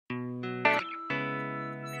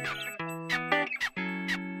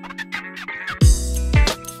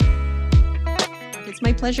It's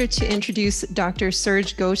my pleasure to introduce Dr.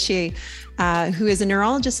 Serge Gauthier, who is a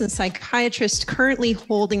neurologist and psychiatrist currently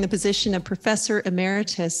holding the position of Professor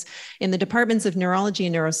Emeritus in the Departments of Neurology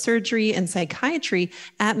and Neurosurgery and Psychiatry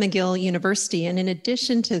at McGill University. And in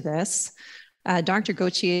addition to this, Dr.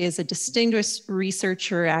 Gauthier is a distinguished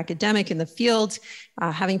researcher, academic in the field,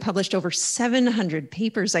 having published over 700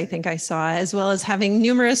 papers, I think I saw, as well as having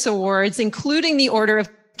numerous awards, including the Order of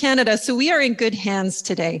Canada. So we are in good hands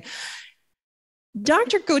today.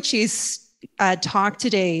 Dr. Gauthier's talk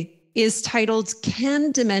today is titled,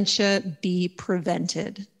 Can Dementia Be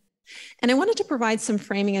Prevented? And I wanted to provide some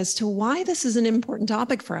framing as to why this is an important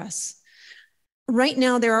topic for us. Right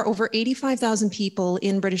now, there are over 85,000 people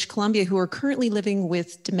in British Columbia who are currently living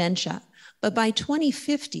with dementia. But by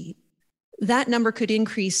 2050, that number could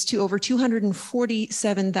increase to over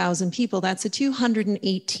 247,000 people. That's a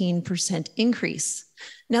 218% increase.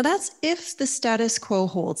 Now, that's if the status quo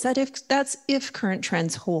holds, that's if current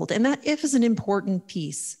trends hold. And that if is an important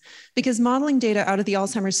piece because modeling data out of the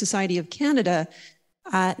Alzheimer's Society of Canada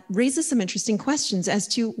raises some interesting questions as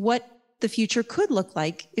to what the future could look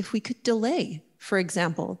like if we could delay, for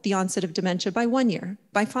example, the onset of dementia by 1 year,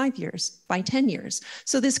 by 5 years, by 10 years.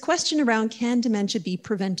 So this question around can dementia be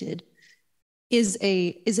prevented is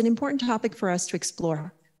an important topic for us to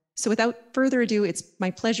explore. So without further ado, it's my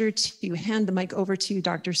pleasure to hand the mic over to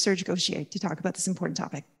Dr. Serge Gauthier to talk about this important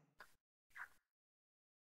topic.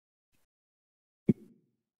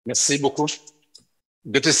 Merci beaucoup.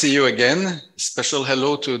 Good to see you again. Special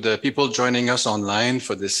hello to the people joining us online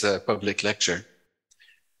for this public lecture.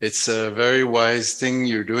 It's a very wise thing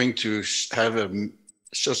you're doing to have a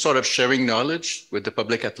sort of sharing knowledge with the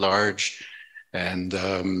public at large. And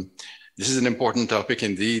this is an important topic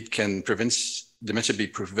indeed. Can dementia be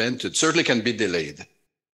prevented? Certainly can be delayed.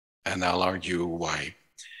 And I'll argue why.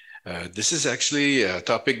 This is actually a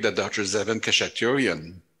topic that Dr. Zeven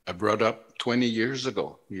Kashaturian brought up 20 years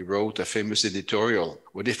ago. He wrote a famous editorial.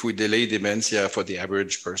 What if we delay dementia for the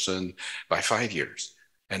average person by 5 years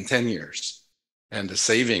and 10 years? And the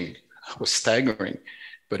saving was staggering,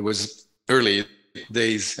 but it was early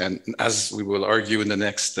days. And as we will argue in the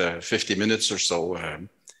next 50 minutes or so,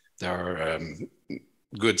 there are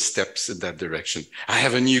good steps in that direction. I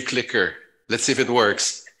have a new clicker. Let's see if it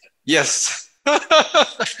works. Yes.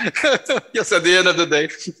 Yes, at the end of the day.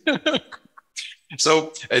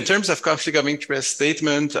 So in terms of conflict of interest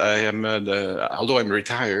statement, I am, although I'm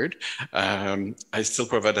retired, I still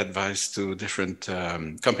provide advice to different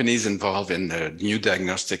companies involved in new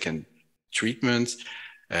diagnostic and treatment.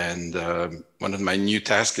 And one of my new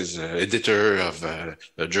tasks is editor of a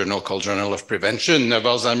journal called Journal of Prevention of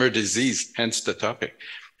Alzheimer's Disease, hence the topic.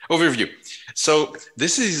 Overview. So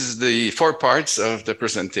this is the 4 parts of the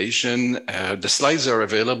presentation. The slides are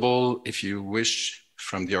available if you wish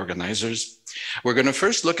from the organizers. We're going to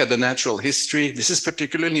first look at the natural history. This is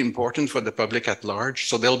particularly important for the public at large.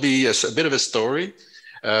 So there'll be a bit of a story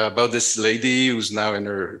about this lady who's now in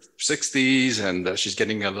her 60s and she's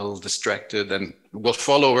getting a little distracted, and we'll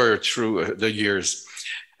follow her through the years.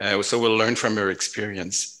 So we'll learn from her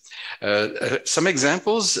experience. Some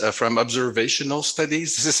examples from observational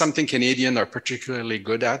studies. This is something Canadians are particularly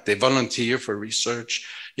good at. They volunteer for research.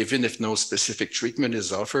 Even if no specific treatment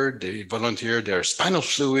is offered, they volunteer their spinal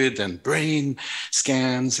fluid and brain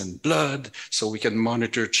scans and blood so we can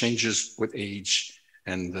monitor changes with age.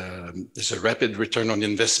 And there's a rapid return on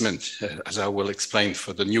investment, as I will explain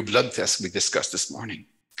for the new blood test we discussed this morning.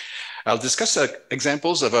 I'll discuss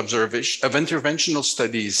examples of interventional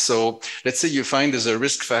studies. So let's say you find there's a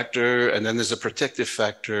risk factor and then there's a protective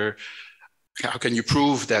factor. How can you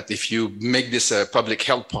prove that if you make this a public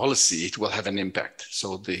health policy, it will have an impact?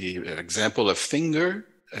 So the example of FINGER,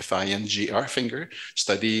 F-I-N-G-R, FINGER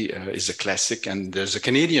study is a classic, and there's a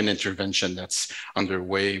Canadian intervention that's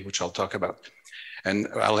underway, which I'll talk about. And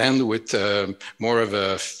I'll end with more of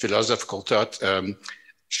a philosophical thought.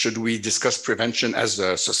 Should we discuss prevention as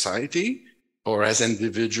a society or as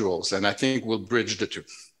individuals? And I think we'll bridge the two.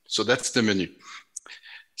 So that's the menu.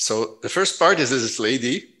 So the first part is this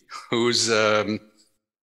lady who's in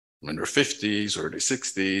her 50s, early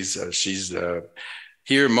 60s. She's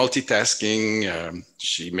here multitasking.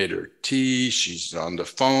 She made her tea. She's on the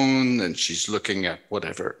phone and she's looking at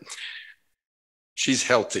whatever. She's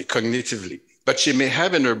healthy cognitively, but she may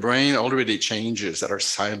have in her brain already changes that are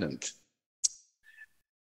silent.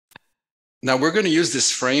 Now we're going to use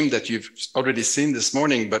this frame that you've already seen this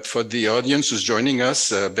morning, but for the audience who's joining us,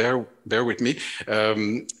 bear with me.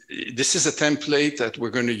 This is a template that we're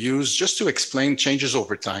going to use just to explain changes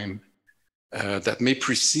over time. that may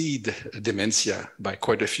precede dementia by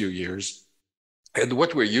quite a few years. And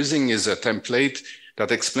what we're using is a template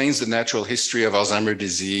that explains the natural history of Alzheimer's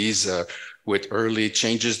disease with early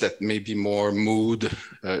changes that may be more mood,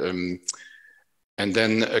 and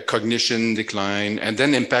then a cognition decline, and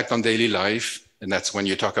then impact on daily life. And that's when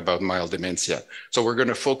you talk about mild dementia. So we're going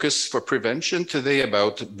to focus for prevention today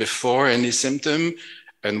about before any symptom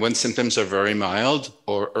and when symptoms are very mild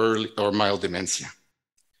or early or mild dementia.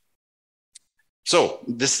 So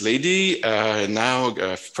this lady now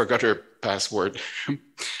forgot her password.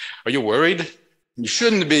 Are you worried? You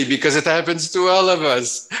shouldn't be, because it happens to all of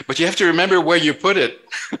us. But you have to remember where you put it.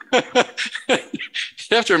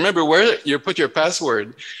 You have to remember where you put your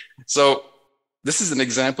password. So this is an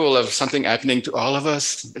example of something happening to all of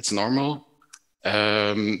us. It's normal.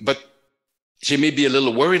 But she may be a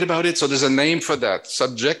little worried about it. So there's a name for that: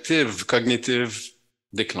 subjective cognitive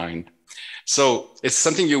decline. So it's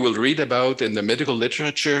something you will read about in the medical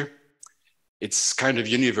literature. It's kind of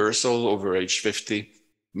universal over age 50,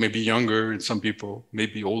 maybe younger in some people,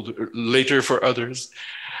 maybe older, later for others.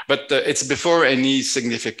 But it's before any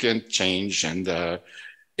significant change. And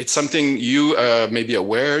it's something you may be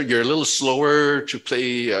aware. You're a little slower to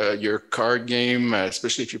play your card game,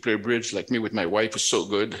 especially if you play bridge like me with my wife, who's so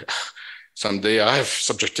good. Someday I have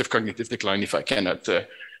subjective cognitive decline if I cannot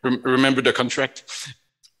remember the contract.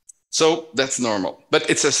 So that's normal. But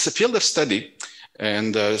it's a field of study,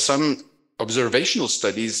 and some observational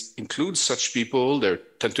studies include such people. They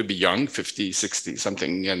tend to be young, 50, 60,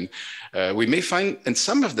 something. And we may find in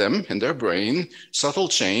some of them, in their brain, subtle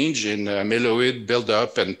change in amyloid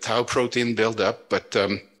buildup and tau protein buildup, but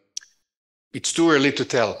it's too early to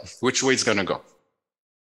tell which way it's going to go.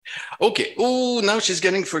 Okay, oh, now she's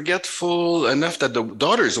getting forgetful enough that the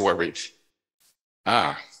daughter's worried.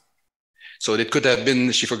 So it could have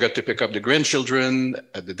been she forgot to pick up the grandchildren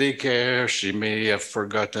at the daycare. She may have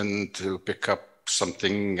forgotten to pick up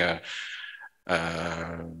something,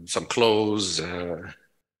 some clothes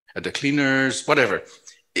at the cleaners, whatever.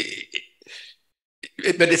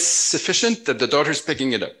 But it's sufficient that the daughter's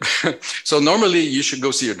picking it up. So normally you should go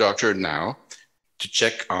see your doctor now to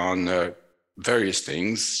check on various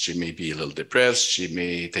things. She may be a little depressed. She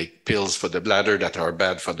may take pills for the bladder that are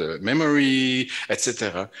bad for the memory,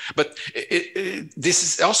 etc. But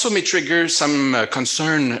this also may trigger some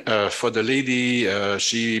concern for the lady.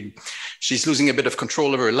 She's losing a bit of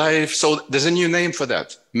control of her life. So there's a new name for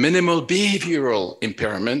that: minimal behavioral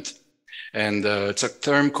impairment. And it's a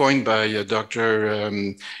term coined by Dr.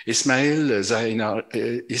 Ismail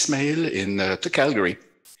in Calgary.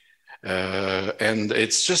 And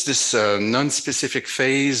it's just this non-specific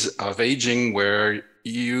phase of aging where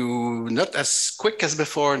you not as quick as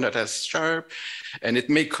before, not as sharp, and it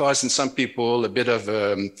may cause in some people a bit of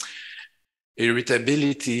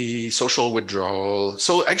irritability, social withdrawal.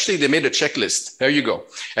 So actually they made a checklist. There you go.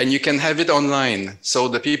 And you can have it online. So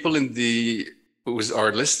the people who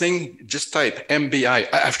are listening, just type MBI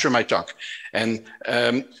after my talk. And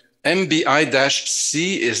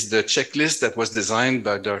MBI-C is the checklist that was designed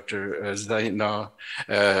by Dr. Ismail,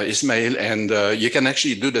 and you can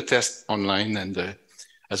actually do the test online. And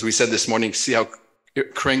as we said this morning, see how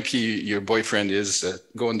cranky your boyfriend is,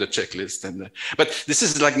 go on the checklist. But this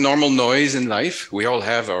is like normal noise in life. We all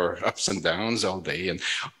have our ups and downs all day. And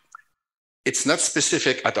it's not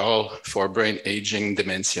specific at all for brain aging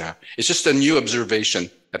dementia. It's just a new observation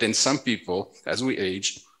that in some people, as we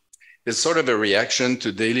age, it's sort of a reaction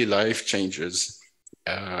to daily life changes,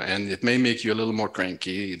 and it may make you a little more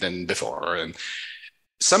cranky than before. And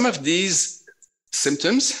some of these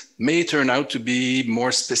symptoms may turn out to be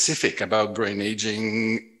more specific about brain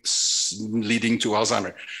aging leading to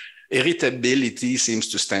Alzheimer's. Irritability seems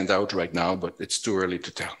to stand out right now, but it's too early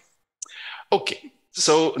to tell. Okay.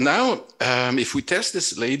 So now, if we test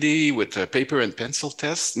this lady with a paper and pencil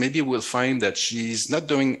test, maybe we'll find that she's not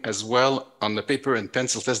doing as well on the paper and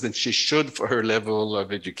pencil test than she should for her level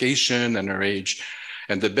of education and her age.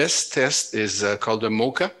 And the best test is called the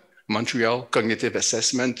MoCA, Montreal Cognitive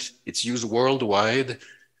Assessment. It's used worldwide.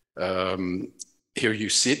 Here you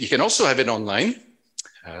see it. You can also have it online.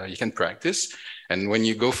 You can practice. And when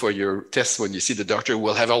you go for your test, when you see the doctor,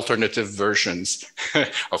 we'll have alternative versions.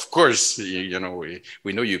 Of course,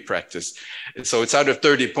 we know you practice. So it's out of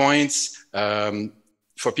 30 points.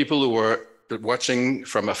 For people who are watching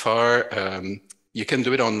from afar, you can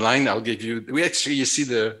do it online. I'll give you, you see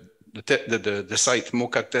the site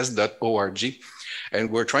mocatest.org.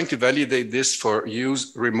 And we're trying to validate this for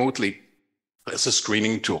use remotely as a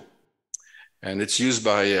screening tool. And it's used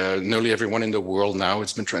by nearly everyone in the world now.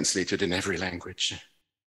 It's been translated in every language.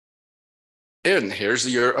 And here's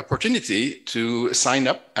your opportunity to sign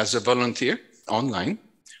up as a volunteer online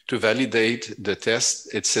to validate the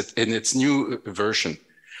test. It's in its new version.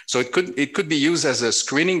 So it could be used as a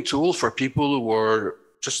screening tool for people who are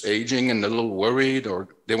just aging and a little worried, or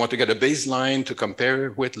they want to get a baseline to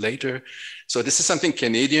compare with later. So this is something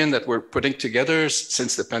Canadian that we're putting together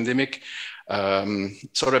since the pandemic,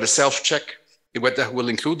 sort of a self-check. That will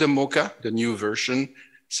include the MOCA, the new version,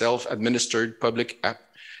 self-administered public app.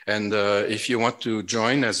 And if you want to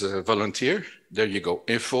join as a volunteer, there you go,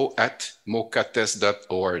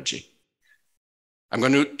 info@mocatest.org. I'm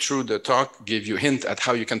going to, through the talk, give you a hint at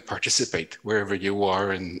how you can participate wherever you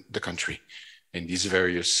are in the country in these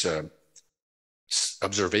various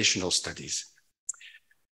observational studies.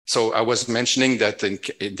 So I was mentioning that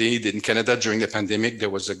indeed in Canada during the pandemic, there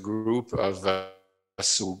was a group of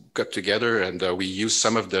us who got together and we used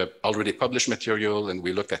some of the already published material, and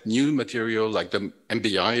we looked at new material like the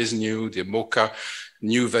MBI is new, the MOCA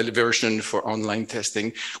new version for online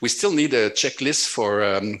testing. We still need a checklist for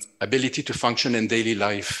ability to function in daily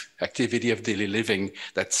life, activity of daily living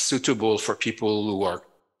that's suitable for people who are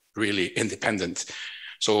really independent.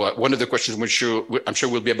 So one of the questions I'm sure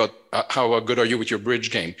will be about how good are you with your bridge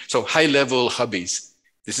game? So high level hobbies.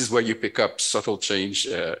 This is where you pick up subtle change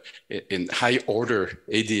in high order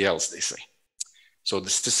ADLs, they say. So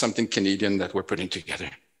this is something Canadian that we're putting together.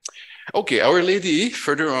 Okay, Our Lady,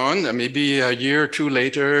 further on, maybe a year or two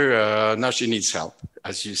later, now she needs help.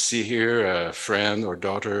 As you see here, a friend or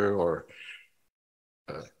daughter or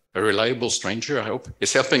a reliable stranger, I hope,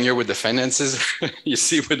 is helping her with the finances. You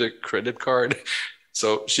see with a credit card.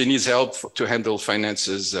 So she needs help to handle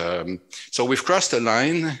finances. So we've crossed a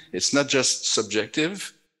line. It's not just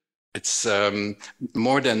subjective. It's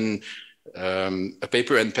more than a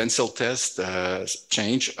paper and pencil test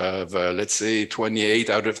change of, let's say, 28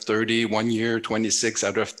 out of 30 1 year, 26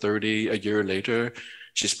 out of 30 a year later.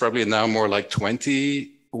 She's probably now more like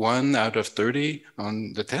 21 out of 30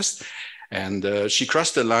 on the test. And she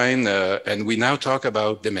crossed the line, and we now talk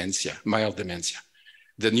about dementia, mild dementia.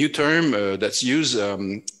 The new term that's used,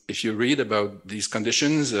 if you read about these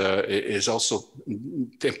conditions, is also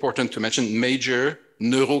important to mention, major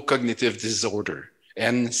neurocognitive disorder,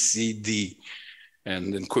 NCD.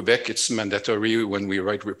 And in Quebec, it's mandatory when we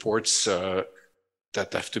write reports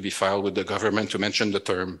that have to be filed with the government to mention the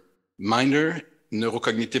term. Minor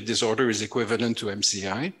neurocognitive disorder is equivalent to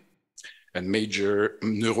MCI, and major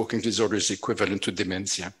neurocognitive disorder is equivalent to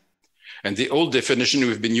dementia. And the old definition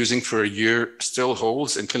we've been using for a year still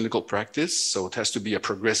holds in clinical practice. So it has to be a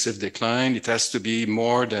progressive decline. It has to be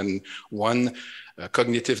more than one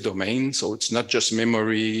cognitive domain. So it's not just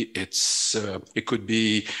memory. It could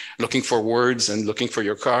be looking for words and looking for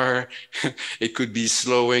your car. It could be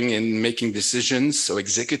slowing in making decisions. So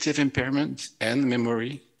executive impairment and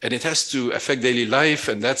memory. And it has to affect daily life.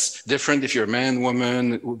 And that's different if you're a man,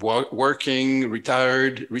 woman, working,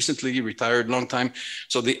 retired, recently retired, long time.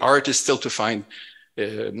 So the art is still to find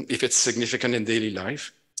if it's significant in daily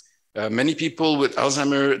life. Many people with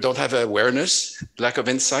Alzheimer don't have awareness, lack of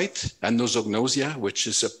insight, and anosognosia, which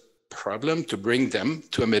is a problem to bring them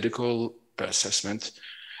to a medical assessment.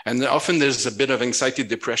 And often there's a bit of anxiety,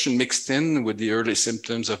 depression mixed in with the early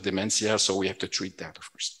symptoms of dementia. So we have to treat that,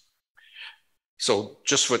 of course. So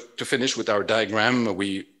just to finish with our diagram,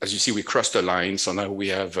 as you see, we crossed the line. So now we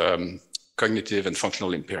have cognitive and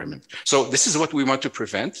functional impairment. So this is what we want to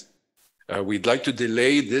prevent. We'd like to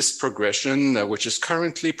delay this progression, which is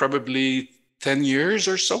currently probably 10 years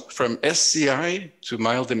or so from SCI to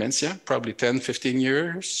mild dementia, probably 10, 15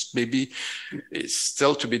 years, maybe it's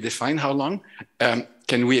still to be defined how long.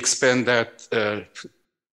 Can we expand that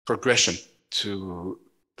progression to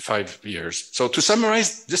 5 years? So to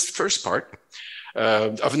summarize this first part,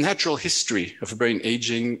 of natural history of brain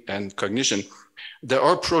aging and cognition, there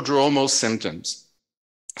are prodromal symptoms.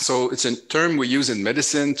 So it's a term we use in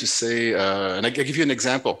medicine to say, and I'll give you an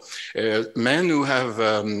example. Men who have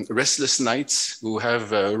restless nights, who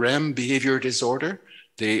have REM behavior disorder,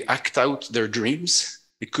 they act out their dreams.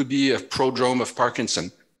 It could be a prodrome of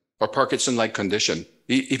Parkinson or Parkinson-like condition,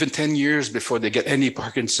 even 10 years before they get any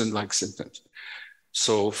Parkinson-like symptoms.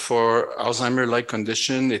 So for Alzheimer-like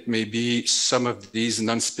condition, it may be some of these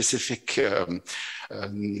non-specific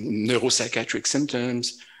neuropsychiatric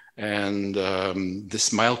symptoms and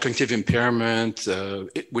this mild cognitive impairment,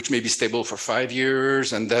 which may be stable for 5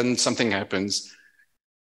 years, and then something happens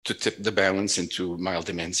to tip the balance into mild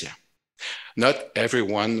dementia. Not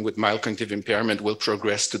everyone with mild cognitive impairment will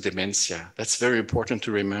progress to dementia. That's very important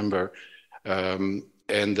to remember. And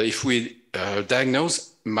if we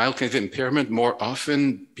diagnose mild cognitive impairment more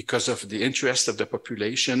often because of the interest of the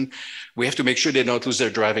population. We have to make sure they don't lose their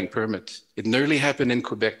driving permit. It nearly happened in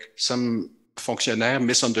Quebec. Some fonctionnaire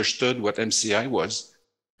misunderstood what MCI was,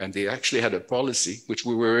 and they actually had a policy, which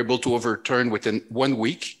we were able to overturn within 1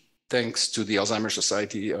 week, thanks to the Alzheimer's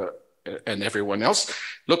Society and everyone else.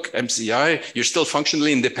 Look, MCI, you're still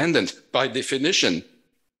functionally independent by definition.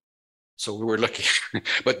 So we were lucky,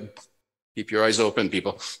 but keep your eyes open,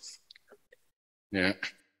 people. Yeah.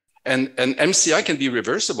 And MCI can be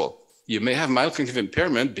reversible. You may have mild cognitive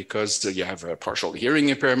impairment because you have a partial hearing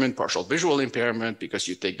impairment, partial visual impairment, because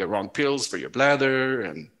you take the wrong pills for your bladder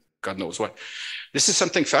and God knows what. This is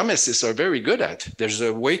something pharmacists are very good at. There's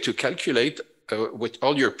a way to calculate with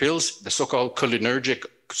all your pills, the so-called cholinergic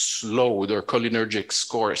load or cholinergic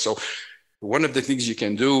score. So one of the things you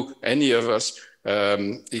can do, any of us,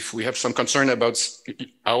 if we have some concern about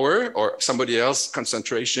our or somebody else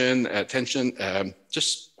concentration, attention,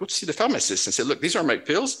 just go see the pharmacist and say, look, these are my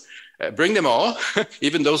pills. Bring them all,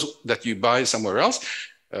 even those that you buy somewhere else.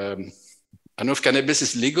 I don't know if cannabis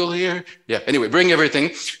is legal here. Yeah, anyway, bring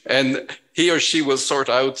everything. And he or she will sort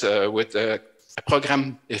out with a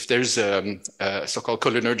program if there's a so-called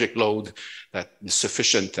cholinergic load that is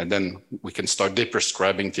sufficient. And then we can start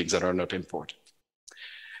deprescribing things that are not important.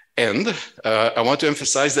 And I want to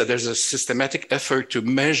emphasize that there's a systematic effort to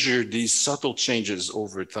measure these subtle changes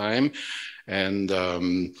over time. And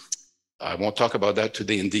I won't talk about that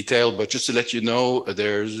today in detail, but just to let you know,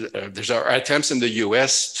 there's our attempts in the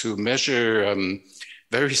US to measure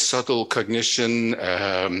very subtle cognition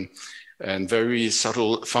and very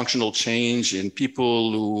subtle functional change in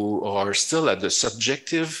people who are still at the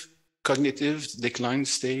subjective cognitive decline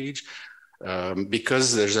stage,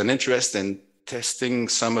 because there's an interest in testing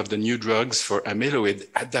some of the new drugs for amyloid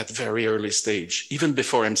at that very early stage, even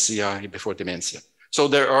before MCI, before dementia. So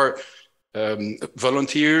there are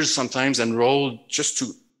volunteers sometimes enrolled just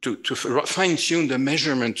to fine-tune the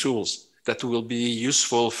measurement tools that will be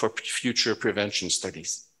useful for future prevention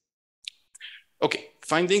studies. Okay,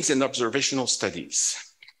 findings in observational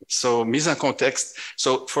studies. So mise en contexte.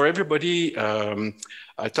 So for everybody,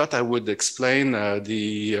 I thought I would explain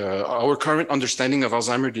our current understanding of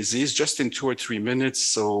Alzheimer's disease just in 2 or 3 minutes,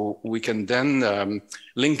 so we can then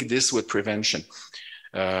link this with prevention.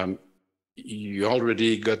 You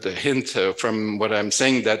already got a hint from what I'm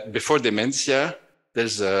saying that before dementia,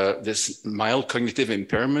 there's this mild cognitive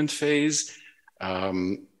impairment phase.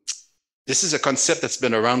 This is a concept that's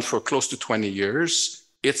been around for close to 20 years.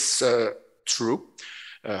 It's true.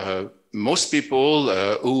 Most people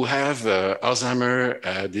who have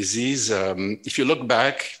Alzheimer's disease, if you look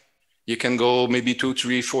back, you can go maybe 2,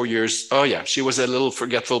 3, 4 years. Oh yeah, she was a little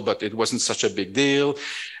forgetful, but it wasn't such a big deal.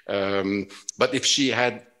 But if she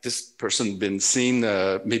had this person been seen,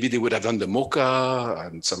 maybe they would have done the MOCA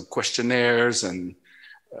and some questionnaires and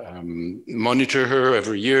monitor her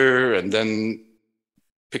every year and then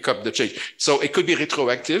pick up the change. So it could be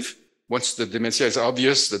retroactive. Once the dementia is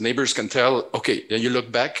obvious, the neighbors can tell, okay, then you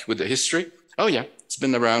look back with the history. Oh yeah, it's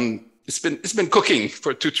been around, it's been cooking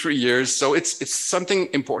for 2, 3 years. So it's something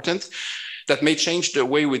important that may change the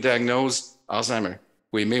way we diagnose Alzheimer's.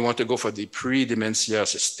 We may want to go for the pre-dementia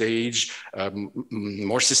stage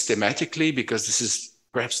more systematically, because this is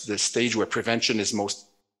perhaps the stage where prevention is most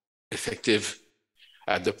effective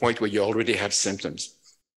at the point where you already have symptoms.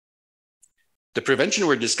 The prevention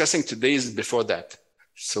we're discussing today is before that.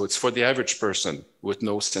 So it's for the average person with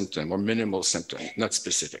no symptom or minimal symptom, not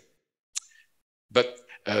specific. But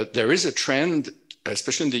there is a trend,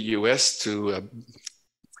 especially in the US, to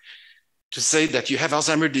say that you have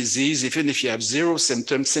Alzheimer's disease even if you have 0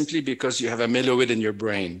 symptoms, simply because you have amyloid in your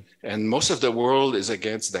brain. And most of the world is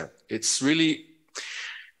against that. It's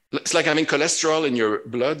like having cholesterol in your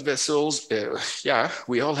blood vessels. Yeah,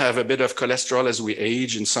 we all have a bit of cholesterol as we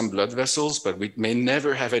age in some blood vessels, but we may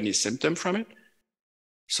never have any symptom from it.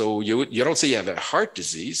 So you don't say you have a heart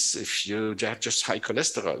disease if you have just high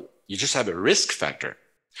cholesterol. You just have a risk factor.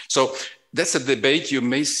 So that's a debate you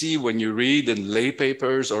may see when you read in lay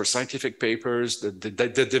papers or scientific papers,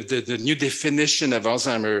 the new definition of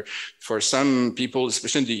Alzheimer's. For some people,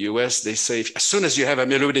 especially in the US, they say, as soon as you have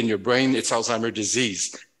amyloid in your brain, it's Alzheimer's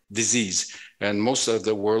disease. And most of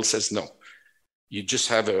the world says, no, you just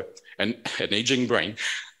have an aging brain.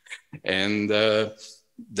 And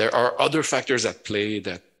there are other factors at play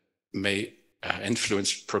that may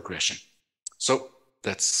influence progression. So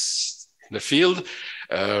that's the field.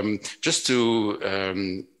 Just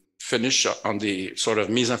to finish on the sort of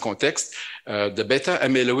mise en contexte, the beta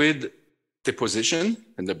amyloid deposition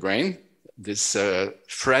in the brain, this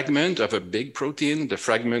fragment of a big protein. The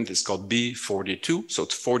fragment is called B42, so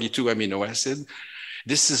it's 42 amino acid.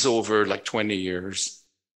 This is over like 20 years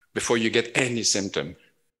before you get any symptom.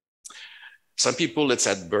 Some people, it's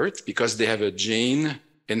at birth because they have a gene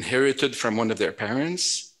inherited from one of their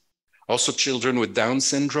parents. Also, children with Down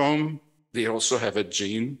syndrome, they also have a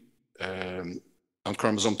gene on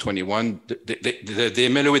chromosome 21. The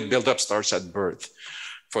amyloid buildup starts at birth.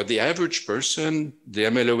 For the average person, the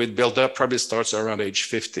amyloid buildup probably starts around age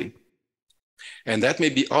 50. And that may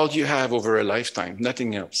be all you have over a lifetime,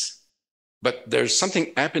 nothing else. But there's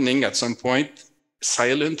something happening at some point,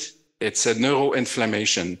 silent. It's a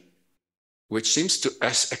neuroinflammation, which seems to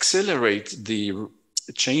accelerate the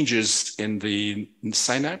changes in the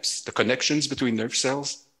synapse, the connections between nerve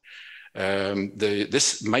cells.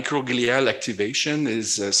 This microglial activation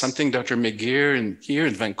is something Dr. McGill here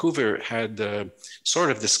in Vancouver had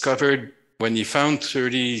sort of discovered when he found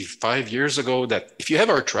 35 years ago that if you have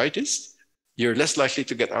arthritis, you're less likely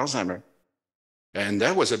to get Alzheimer's. And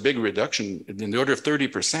that was a big reduction in the order of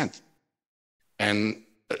 30%. And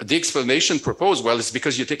the explanation proposed, well, it's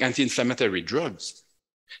because you take anti-inflammatory drugs.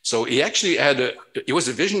 So he actually he was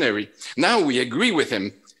a visionary. Now we agree with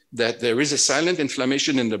him that there is a silent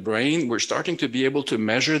inflammation in the brain. We're starting to be able to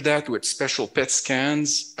measure that with special PET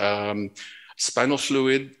scans, spinal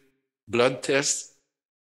fluid, blood tests.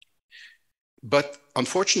 But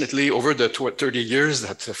unfortunately, over the 30 years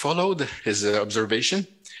that followed his observation,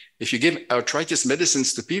 if you give arthritis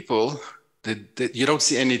medicines to people, you don't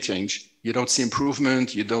see any change. You don't see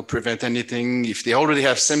improvement. You don't prevent anything. If they already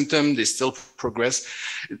have symptoms, they still progress.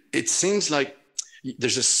 It seems like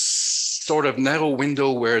there's a sort of narrow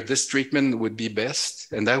window where this treatment would be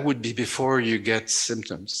best, and that would be before you get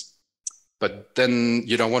symptoms. But then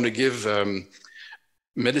you don't want to give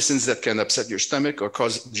medicines that can upset your stomach or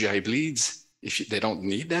cause GI bleeds if they don't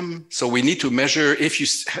need them. So we need to measure if you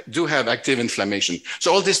do have active inflammation.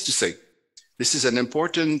 So all this to say, this is an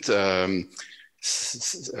important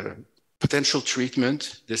potential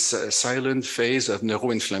treatment, this silent phase of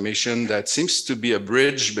neuroinflammation that seems to be a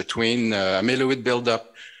bridge between amyloid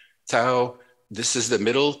buildup, tau. This is the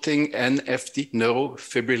middle thing, NFT,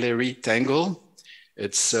 neurofibrillary tangle.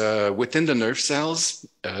 It's within the nerve cells.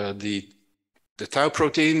 The tau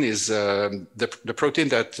protein is the protein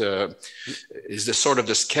that is the sort of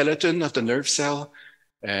the skeleton of the nerve cell.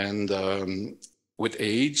 And with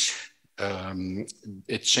age,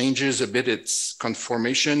 it changes a bit its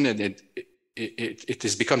conformation, and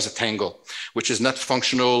it becomes a tangle, which is not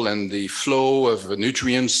functional, and the flow of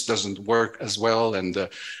nutrients doesn't work as well. And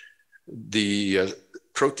the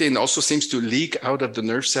protein also seems to leak out of the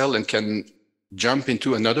nerve cell and can jump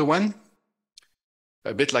into another one,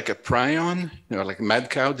 a bit like a prion, like mad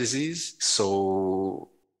cow disease. So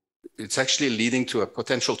it's actually leading to a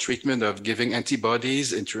potential treatment of giving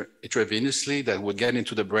antibodies intravenously that would get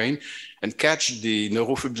into the brain and catch the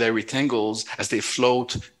neurofibrillary tangles as they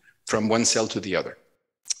float from one cell to the other.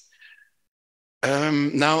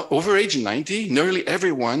 Now, over age 90, nearly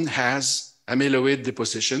everyone has amyloid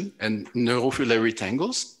deposition and neurofibrillary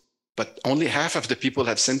tangles, but only half of the people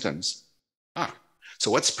have symptoms. So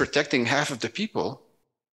what's protecting half of the people?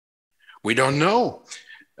 We don't know.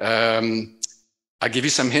 I'll give you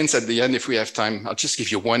some hints at the end if we have time. I'll just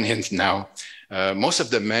give you one hint now. Most of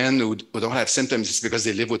the men who don't have symptoms is because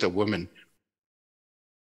they live with a woman.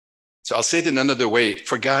 So I'll say it in another way.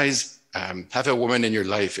 For guys, have a woman in your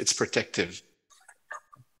life. It's protective.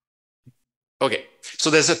 Okay,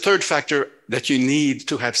 so there's a third factor that you need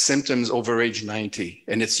to have symptoms over age 90,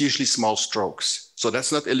 and it's usually small strokes. So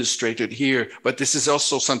that's not illustrated here, but this is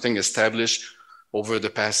also something established over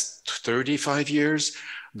the past 35 years.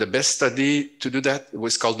 The best study to do that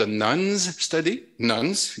was called the NUNS study.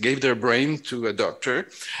 Nuns gave their brain to a doctor,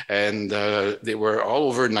 and they were all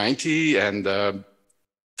over 90. And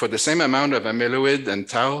for the same amount of amyloid and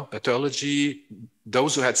tau pathology,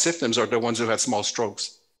 those who had symptoms are the ones who had small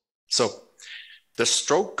strokes. So the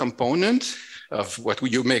stroke component of what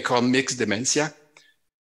you may call mixed dementia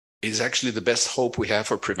is actually the best hope we have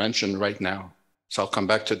for prevention right now. So I'll come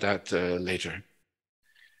back to that later.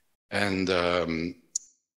 And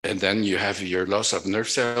then you have your loss of nerve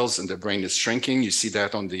cells and the brain is shrinking. You see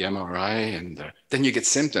that on the MRI, and then you get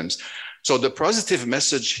symptoms. So the positive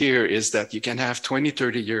message here is that you can have 20,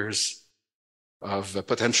 30 years of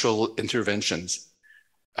potential interventions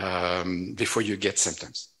before you get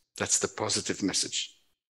symptoms. That's the positive message.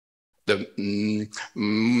 The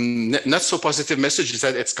not so positive message is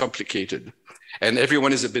that it's complicated and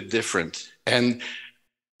everyone is a bit different. And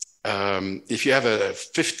If you have a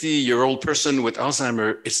 50-year-old person with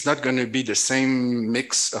Alzheimer, it's not going to be the same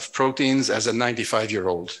mix of proteins as a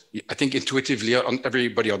 95-year-old. I think intuitively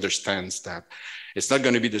everybody understands that. It's not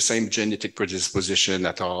going to be the same genetic predisposition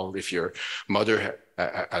at all if your mother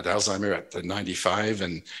had Alzheimer at 95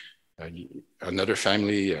 and another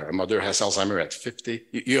family, a mother has Alzheimer at 50.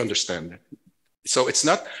 You understand. So it's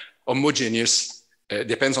not homogeneous. It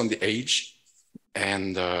depends on the age.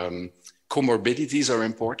 And comorbidities are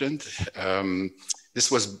important.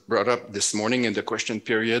 This was brought up this morning in the question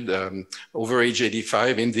period. Over age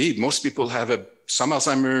 85, indeed, most people have some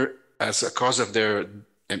Alzheimer as a cause of their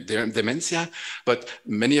dementia, but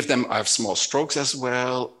many of them have small strokes as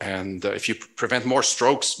well. And if you prevent more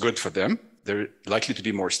strokes, good for them. They're likely to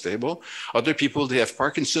be more stable. Other people, they have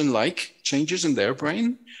Parkinson-like changes in their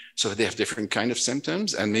brain. So they have different kind of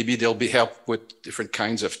symptoms, and maybe they'll be helped with different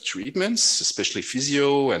kinds of treatments, especially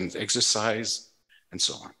physio and exercise and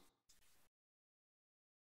so on.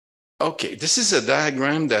 Okay, this is a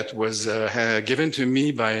diagram that was given to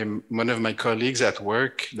me by one of my colleagues at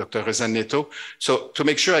work, Dr. Rosaneto. So to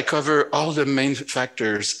make sure I cover all the main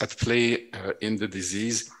factors at play in the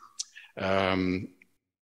disease, I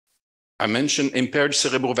mentioned impaired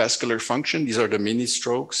cerebrovascular function. These are the mini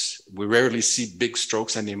strokes. We rarely see big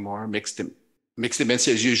strokes anymore. Mixed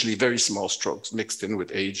dementia is usually very small strokes mixed in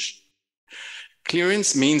with age.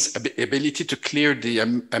 Clearance means ability to clear the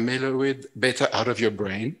amyloid beta out of your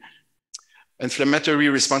brain. Inflammatory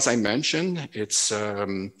response I mentioned, it's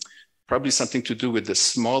probably something to do with the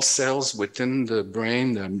small cells within the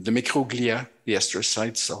brain, the microglia, the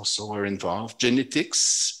astrocytes also are involved.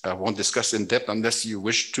 Genetics, I won't discuss in depth unless you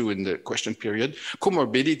wish to in the question period.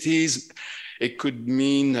 Comorbidities, it could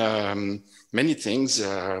mean many things.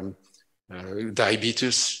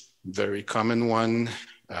 Diabetes, very common one.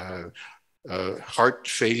 Heart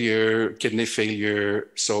failure, kidney failure.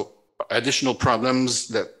 So additional problems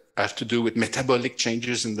that have to do with metabolic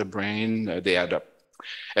changes in the brain, they add up.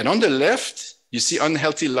 And on the left, you see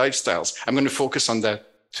unhealthy lifestyles. I'm going to focus on that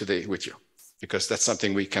today with you because that's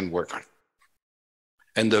something we can work on.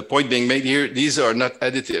 And the point being made here, these are not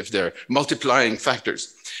additive, they're multiplying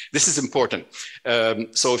factors. This is important.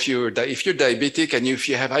 So if you're diabetic and if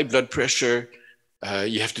you have high blood pressure,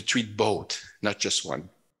 you have to treat both, not just one.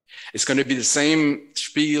 It's going to be the same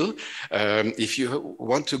spiel. If you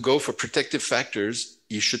want to go for protective factors,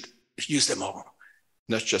 you should use them all,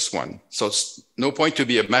 not just one. So it's no point to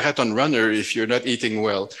be a marathon runner if you're not eating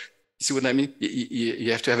well. You see what I mean?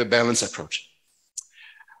 You have to have a balanced approach.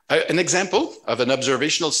 An example of an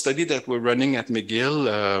observational study that we're running at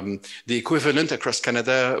McGill, the equivalent across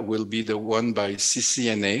Canada will be the one by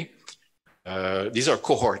CCNA. These are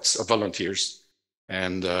cohorts of volunteers.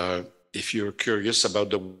 And if you're curious about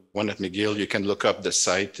the one at McGill, you can look up the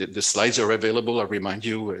site. The slides are available. I'll remind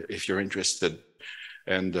you if you're interested.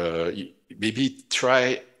 And maybe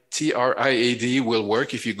try TRIAD will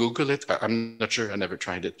work if you Google it. I'm not sure, I never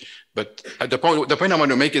tried it. But the point I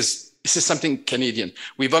want to make is, this is something Canadian.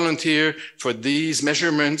 We volunteer for these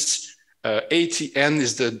measurements. ATN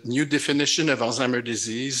is the new definition of Alzheimer's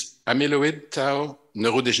disease. Amyloid, tau,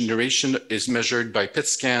 neurodegeneration is measured by PET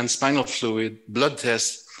scan, spinal fluid, blood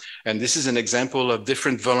tests. And this is an example of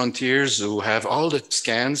different volunteers who have all the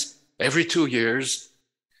scans every 2 years,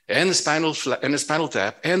 and a spinal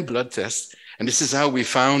tap and blood test. And this is how we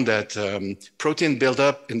found that protein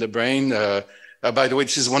buildup in the brain. By the way,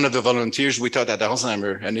 this is one of the volunteers we taught at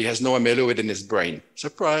Alzheimer, and he has no amyloid in his brain.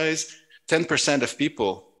 Surprise, 10% of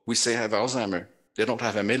people we say have Alzheimer, they don't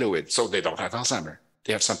have amyloid, so they don't have Alzheimer.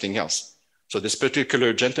 They have something else. So this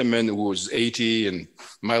particular gentleman who was 80 and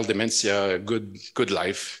mild dementia, good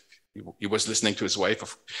life. He was listening to his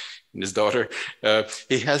wife and his daughter.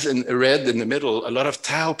 He has in red in the middle a lot of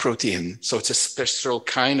tau protein. So it's a special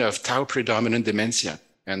kind of tau predominant dementia.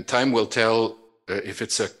 And time will tell if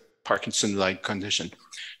it's a Parkinson-like condition.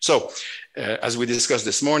 So as we discussed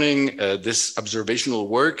this morning, this observational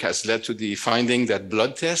work has led to the finding that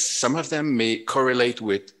blood tests, some of them may correlate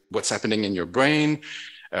with what's happening in your brain.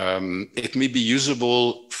 It may be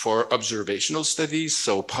usable for observational studies.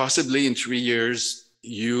 So possibly in 3 years,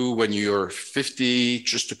 when you're 50,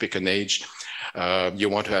 just to pick an age, you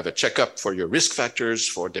want to have a checkup for your risk factors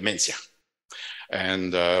for dementia.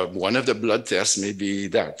 And one of the blood tests may be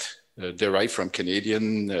that, derived from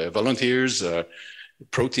Canadian volunteers,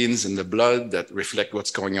 proteins in the blood that reflect what's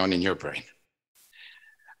going on in your brain.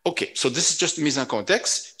 Okay, so this is just mise en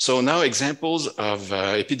contexte. So now examples of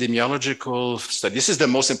epidemiological studies. This is the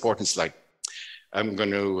most important slide. I'm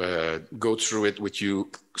going to go through it with you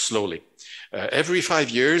slowly. Every 5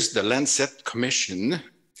 years, the Lancet Commission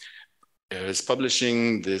is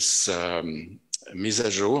publishing this mise à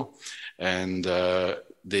jour. And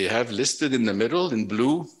they have listed in the middle in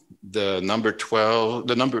blue the number 12,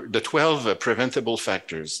 the 12 preventable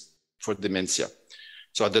factors for dementia.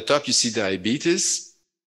 So at the top, you see diabetes,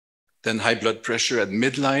 then high blood pressure at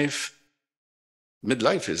midlife.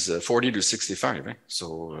 Midlife is 40 to 65. Eh?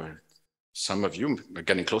 So some of you are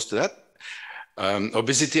getting close to that.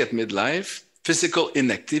 Obesity at midlife, physical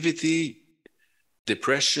inactivity,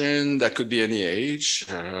 depression, that could be any age,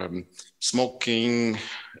 smoking,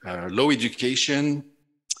 low education,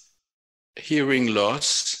 hearing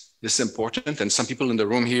loss. This is important. And some people in the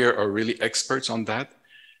room here are really experts on that.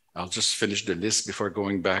 I'll just finish the list before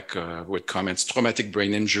going back with comments. Traumatic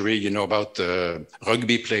brain injury, you know about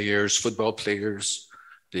rugby players, football players,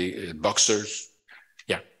 the boxers.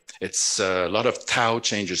 Yeah, it's a lot of tau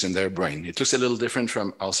changes in their brain. It looks a little different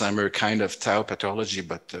from Alzheimer kind of tau pathology,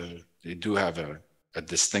 but they do have a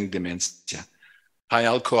distinct dementia. High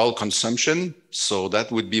alcohol consumption, so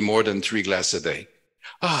that would be more than 3 glasses a day.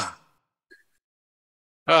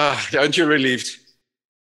 Aren't you relieved?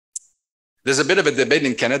 There's a bit of a debate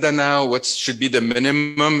in Canada now. What should be the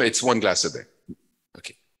minimum? It's 1 glass a day.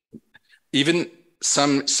 Okay. Even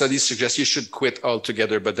some studies suggest you should quit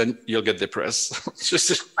altogether, but then you'll get depressed.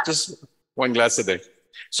 just 1 glass a day.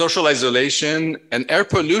 Social isolation and air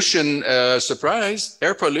pollution, surprise,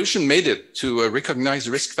 air pollution made it to a recognized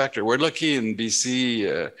risk factor. We're lucky in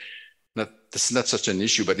BC, this is not such an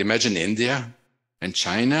issue, but imagine India and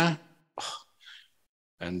China.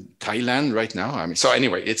 And Thailand right now. I mean, so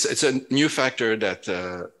anyway, it's a new factor that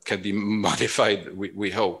can be modified,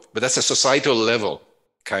 we hope. But that's a societal level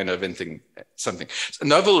kind of thing, something. So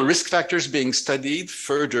novel risk factors being studied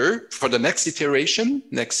further for the next iteration,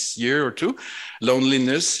 next year or two.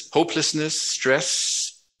 Loneliness, hopelessness,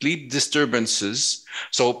 stress, sleep disturbances.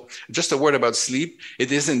 So just a word about sleep. It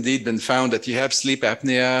has indeed been found that you have sleep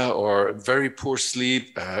apnea or very poor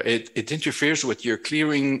sleep. It interferes with your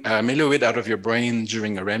clearing amyloid out of your brain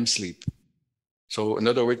during a REM sleep. So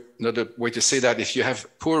another way to say that, if you have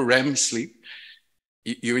poor REM sleep,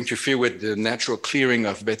 you interfere with the natural clearing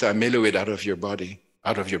of beta amyloid out of your body,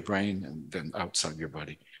 out of your brain, and then outside your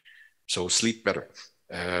body. So sleep better.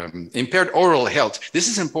 Impaired oral health. This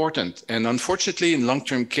is important. And unfortunately, in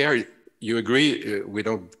long-term care, you agree, we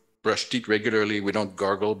don't brush teeth regularly, we don't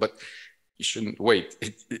gargle, but you shouldn't wait.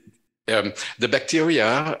 The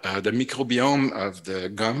bacteria, the microbiome of the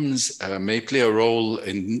gums may play a role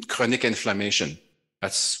in chronic inflammation.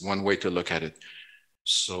 That's one way to look at it.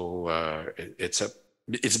 So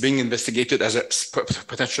it's being investigated as a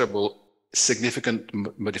potential significant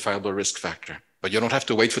modifiable risk factor, but you don't have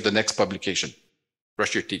to wait for the next publication.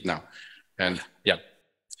 Brush your teeth now. And yeah.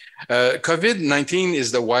 COVID-19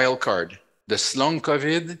 is the wild card. This long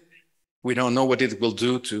COVID, we don't know what it will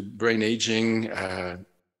do to brain aging.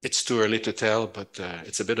 It's too early to tell, but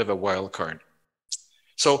it's a bit of a wild card.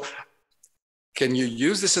 So can you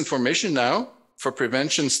use this information now for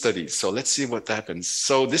prevention studies? So let's see what happens.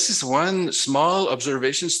 So this is one small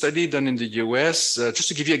observation study done in the US, just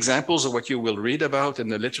to give you examples of what you will read about in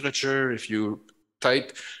the literature if you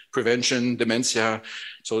type prevention, dementia.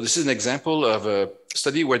 So this is an example of a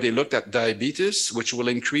study where they looked at diabetes, which will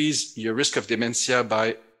increase your risk of dementia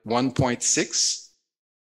by 1.6,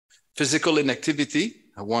 physical inactivity,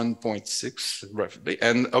 1.6 roughly,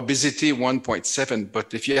 and obesity, 1.7.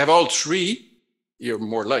 But if you have all three, you're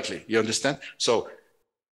more likely, you understand? So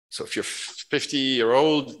if you're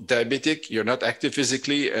 50-year-old diabetic, you're not active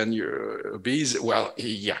physically and you're obese, well,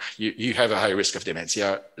 yeah, you have a high risk of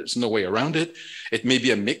dementia. There's no way around it. It may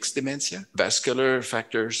be a mixed dementia, vascular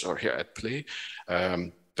factors are here at play.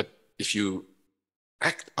 But if you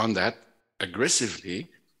act on that aggressively,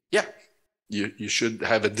 yeah, you should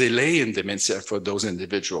have a delay in dementia for those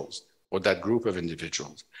individuals or that group of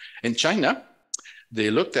individuals. In China, they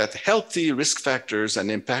looked at healthy risk factors and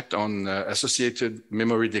impact on associated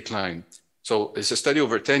memory decline. So it's a study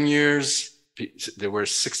over 10 years. There were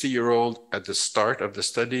 60-year-old at the start of the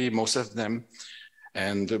study, most of them.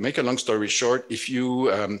 And to make a long story short, if you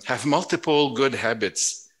have multiple good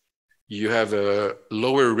habits, you have a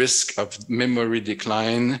lower risk of memory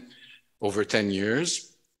decline over 10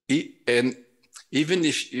 years. And even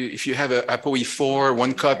if you have a ApoE4,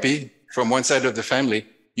 one copy from one side of the family,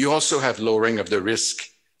 you also have lowering of the risk.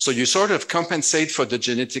 So you sort of compensate for the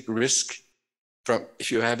genetic risk from if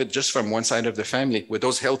you have it just from one side of the family with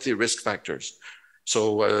those healthy risk factors.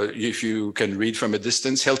 So if you can read from a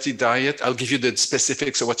distance, healthy diet, I'll give you the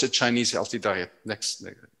specifics of what's a Chinese healthy diet. Next.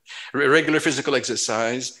 Regular physical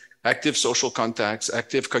exercise, active social contacts,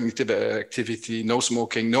 active cognitive activity, no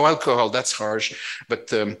smoking, no alcohol. That's harsh, but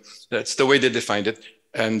that's the way they defined it.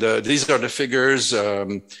 And these are the figures.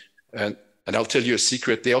 And and I'll tell you a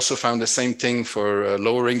secret, they also found the same thing for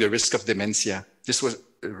lowering the risk of dementia. This was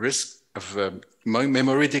a risk of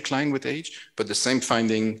memory decline with age, but the same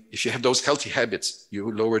finding, if you have those healthy habits,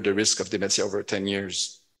 you lower the risk of dementia over 10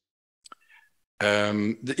 years.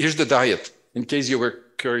 Here's the diet, in case you were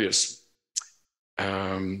curious.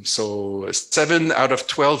 So 7 out of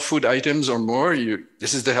 12 food items or more,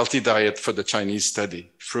 this is the healthy diet for the Chinese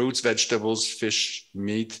study. Fruits, vegetables, fish,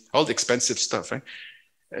 meat, all the expensive stuff, right?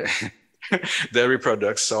 Dairy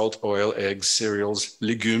products, salt, oil, eggs, cereals,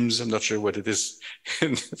 legumes, I'm not sure what it is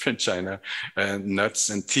in China, and nuts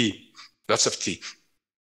and tea, lots of tea.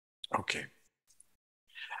 Okay.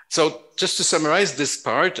 So just to summarize this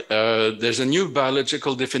part, there's a new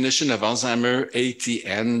biological definition of Alzheimer,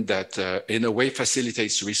 ATN, that in a way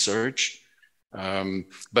facilitates research.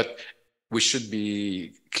 But we should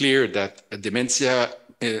be clear that dementia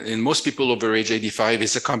in most people over age 85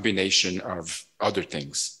 is a combination of other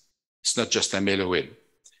things. It's not just amyloid.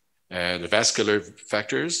 The vascular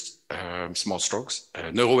factors, small strokes,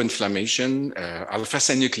 neuroinflammation,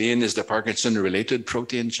 alpha-synuclein is the Parkinson-related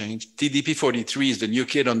protein change. TDP43 is the new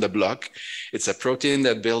kid on the block. It's a protein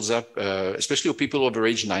that builds up, especially with people over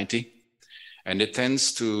age 90. And it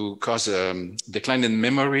tends to cause a decline in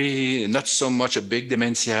memory, not so much a big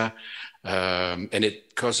dementia, and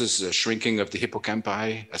it causes a shrinking of the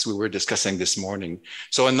hippocampi, as we were discussing this morning.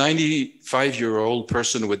 So a 95-year-old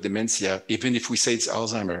person with dementia, even if we say it's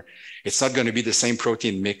Alzheimer, it's not going to be the same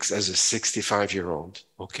protein mix as a 65-year-old,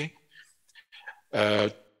 okay?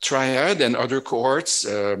 Triad and other cohorts,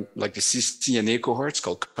 like the CCNA cohorts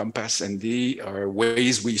called COMPASS and D, are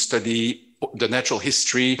ways we study the natural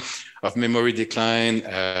history of memory decline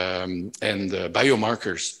and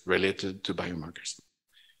biomarkers related to biomarkers.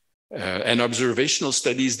 And observational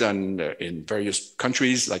studies done in various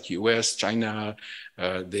countries like US, China,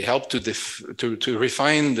 they help to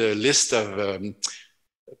refine the list of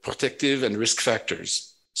protective and risk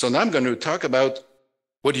factors. So now I'm going to talk about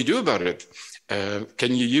what do you do about it?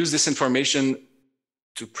 Can you use this information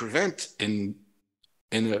to prevent in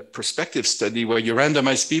a prospective study where you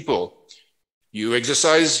randomize people? You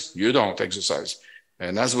exercise, you don't exercise.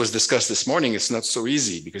 And as was discussed this morning, it's not so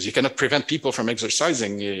easy because you cannot prevent people from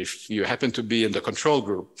exercising if you happen to be in the control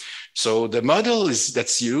group. So the model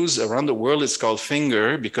that's used around the world is called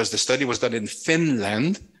FINGER because the study was done in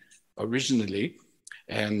Finland originally.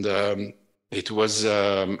 And it was,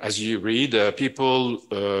 as you read, people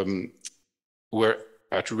were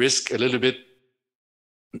at risk a little bit,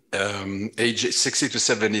 age 60 to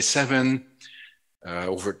 77,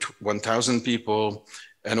 over 1,000 people.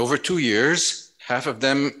 And over 2 years, half of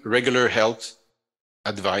them regular health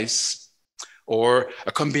advice or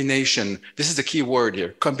a combination. This is the key word here,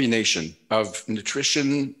 combination of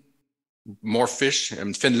nutrition, more fish.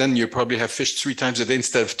 In Finland, you probably have fish 3 times a day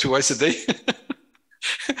instead of twice a day.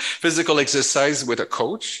 Physical exercise with a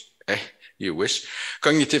coach, you wish.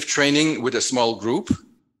 Cognitive training with a small group.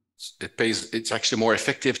 It's actually more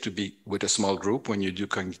effective to be with a small group when you do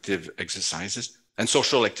cognitive exercises and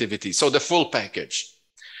social activity. So the full package.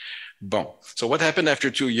 Bon. So what happened after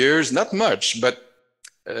 2 years? Not much, but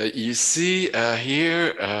you see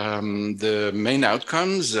here the main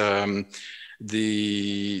outcomes. The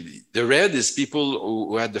red is people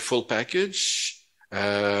who had the full package.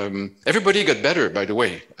 Everybody got better, by the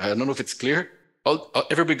way. I don't know if it's clear.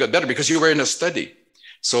 Everybody got better because you were in a study.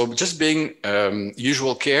 So just being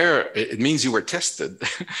usual care, it means you were tested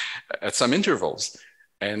at some intervals.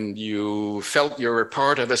 And you felt you were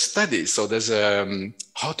part of a study. So there's a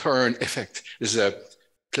Hawthorne effect. There's a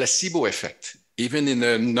placebo effect, even in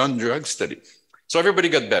a non-drug study. So everybody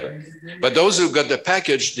got better. But those who got the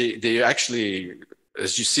package, they actually,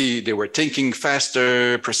 as you see, they were thinking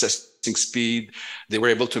faster, processing speed. They were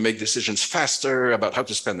able to make decisions faster about how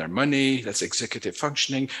to spend their money. That's executive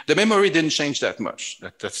functioning. The memory didn't change that much.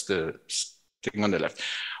 That's the thing on the left.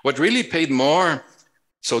 What really paid more,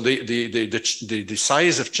 so the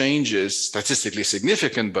size of change is statistically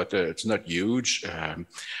significant, but it's not huge.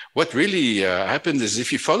 What really happened is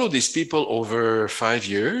if you follow these people over 5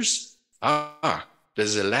 years,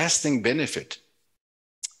 there's a lasting benefit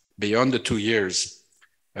beyond the 2 years.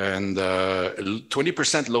 And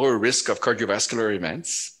 20% lower risk of cardiovascular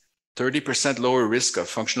events, 30% lower risk of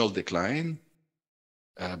functional decline,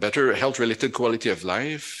 better health-related quality of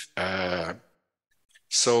life.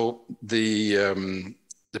 So the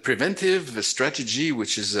preventive strategy,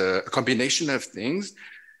 which is a combination of things,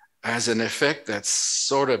 has an effect that's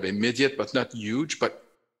sort of immediate, but not huge, but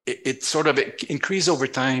it sort of increases over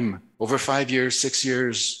time, over 5 years, 6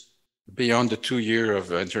 years, beyond the 2 year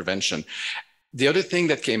of intervention. The other thing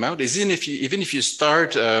that came out is even if you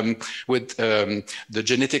start with the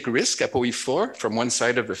genetic risk, ApoE4, from one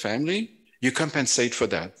side of the family, you compensate for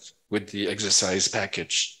that with the exercise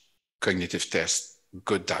package, cognitive test,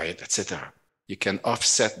 good diet, etc. You can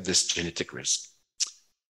offset this genetic risk.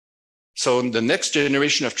 So the next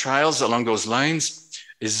generation of trials along those lines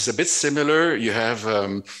is a bit similar. You have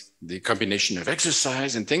the combination of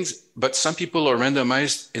exercise and things, but some people are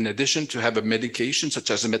randomized in addition to have a medication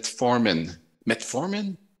such as a metformin.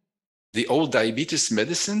 Metformin, the old diabetes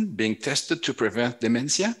medicine being tested to prevent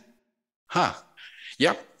dementia?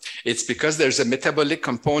 Yeah, it's because there's a metabolic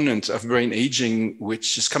component of brain aging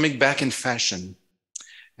which is coming back in fashion.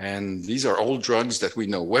 And these are old drugs that we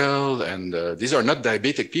know well, and these are not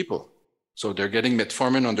diabetic people. So they're getting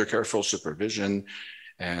metformin under careful supervision,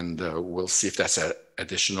 and we'll see if that's an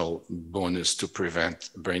additional bonus to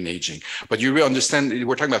prevent brain aging. But you really understand,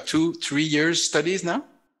 we're talking about 2-3 years studies now,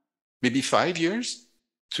 maybe 5 years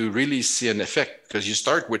to really see an effect, because you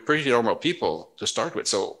start with pretty normal people to start with.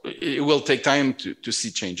 So it will take time to see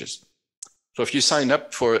changes. So if you sign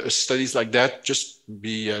up for studies like that, just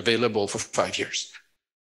be available for 5 years.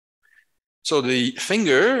 So the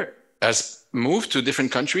finger has moved to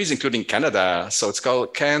different countries, including Canada. So it's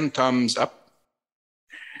called Can Thumbs Up.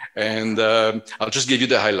 And I'll just give you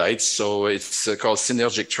the highlights. So it's called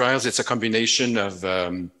Synergic Trials. It's a combination of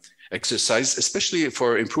exercise, especially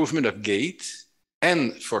for improvement of gait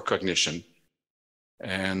and for cognition.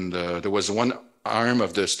 And there was one arm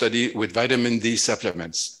of the study with vitamin D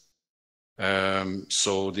supplements.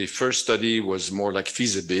 So the first study was more like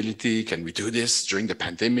feasibility. Can we do this during the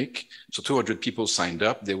pandemic? So 200 people signed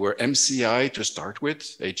up. They were MCI to start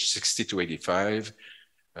with, age 60 to 85.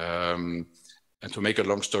 And to make a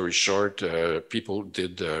long story short, people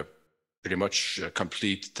did pretty much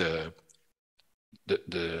complete the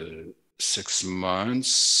 6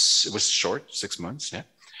 months. It was short, 6 months, yeah.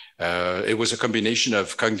 It was a combination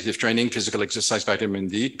of cognitive training, physical exercise, vitamin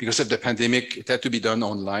D. Because of the pandemic, it had to be done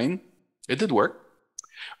online. It did work.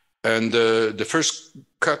 And the first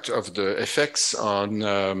cut of the effects on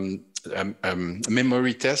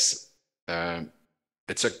memory tests,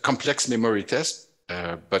 it's a complex memory test,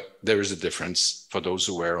 but there is a difference for those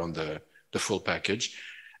who were on the full package.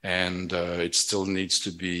 And it still needs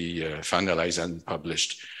to be finalized and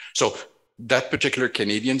published. So that particular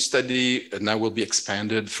Canadian study now will be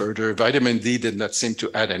expanded further. Vitamin D did not seem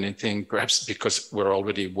to add anything, perhaps because we're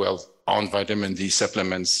already well on vitamin D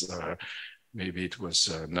supplements. Maybe it was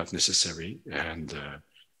not necessary, and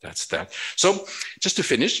that's that. So just to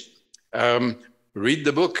finish, read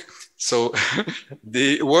the book. So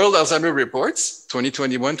the World Alzheimer Reports,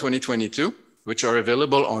 2021-2022, which are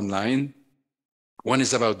available online. One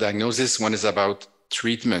is about diagnosis, one is about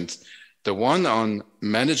treatment. The one on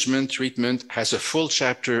management treatment has a full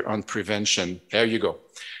chapter on prevention. There you go.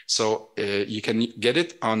 So you can get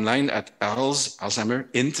it online at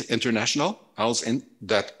Alzheimer International,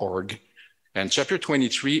 alzint.org. And chapter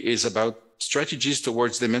 23 is about strategies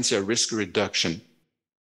towards dementia risk reduction,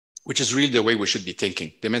 which is really the way we should be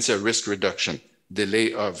thinking. Dementia risk reduction,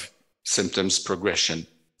 delay of symptoms progression.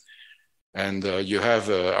 And you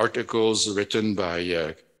have articles written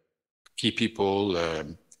by key people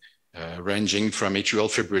ranging from atrial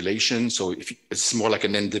fibrillation. So it's more like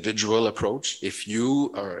an individual approach. If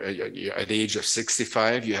you are at the age of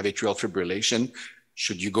 65, you have atrial fibrillation,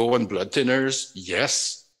 should you go on blood thinners?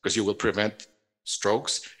 Yes, because you will prevent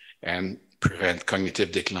strokes and prevent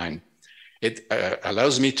cognitive decline. It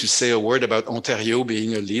allows me to say a word about Ontario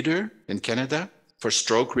being a leader in Canada for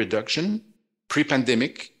stroke reduction.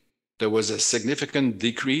 Pre-pandemic, there was a significant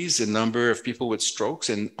decrease in number of people with strokes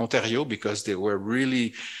in Ontario because they were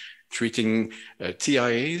really treating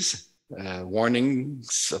TIAs,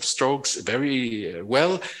 warnings of strokes very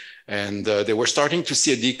well. And they were starting to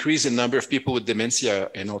see a decrease in number of people with dementia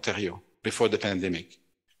in Ontario before the pandemic.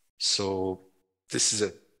 So this is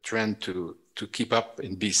a trend to keep up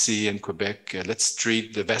in BC and Quebec. Let's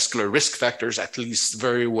treat the vascular risk factors at least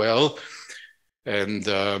very well. And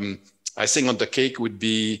icing on the cake would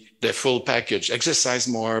be the full package. Exercise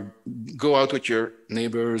more, go out with your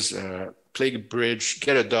neighbors, play bridge,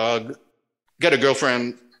 get a dog, get a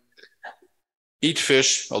girlfriend, eat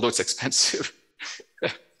fish, although it's expensive.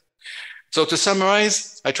 So to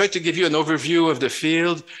summarize, I tried to give you an overview of the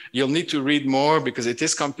field. You'll need to read more because it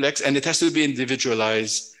is complex and it has to be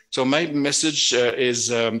individualized. So my message is,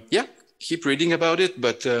 yeah, keep reading about it,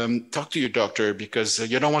 but talk to your doctor because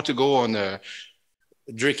you don't want to go on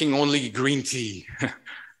drinking only green tea.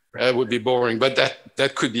 That would be boring, but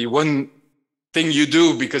that could be one thing you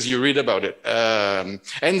do because you read about it.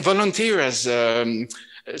 And volunteer as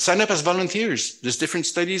sign up as volunteers. There's different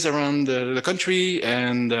studies around the country,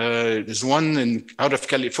 and there's one out of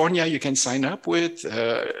California you can sign up with.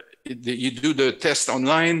 You do the test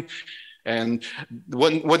online, and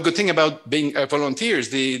one good thing about being volunteers,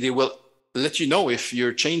 they will let you know if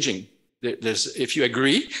you're changing. If you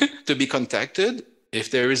agree to be contacted,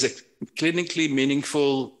 if there is a clinically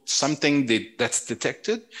meaningful something that's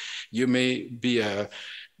detected, you may be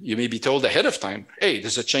told ahead of time, hey,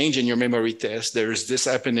 there's a change in your memory test, there's this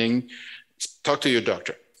happening, talk to your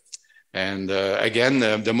doctor. And again,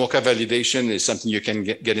 the MOCA validation is something you can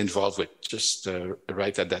get involved with. Just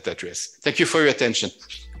write at that address. Thank you for your attention.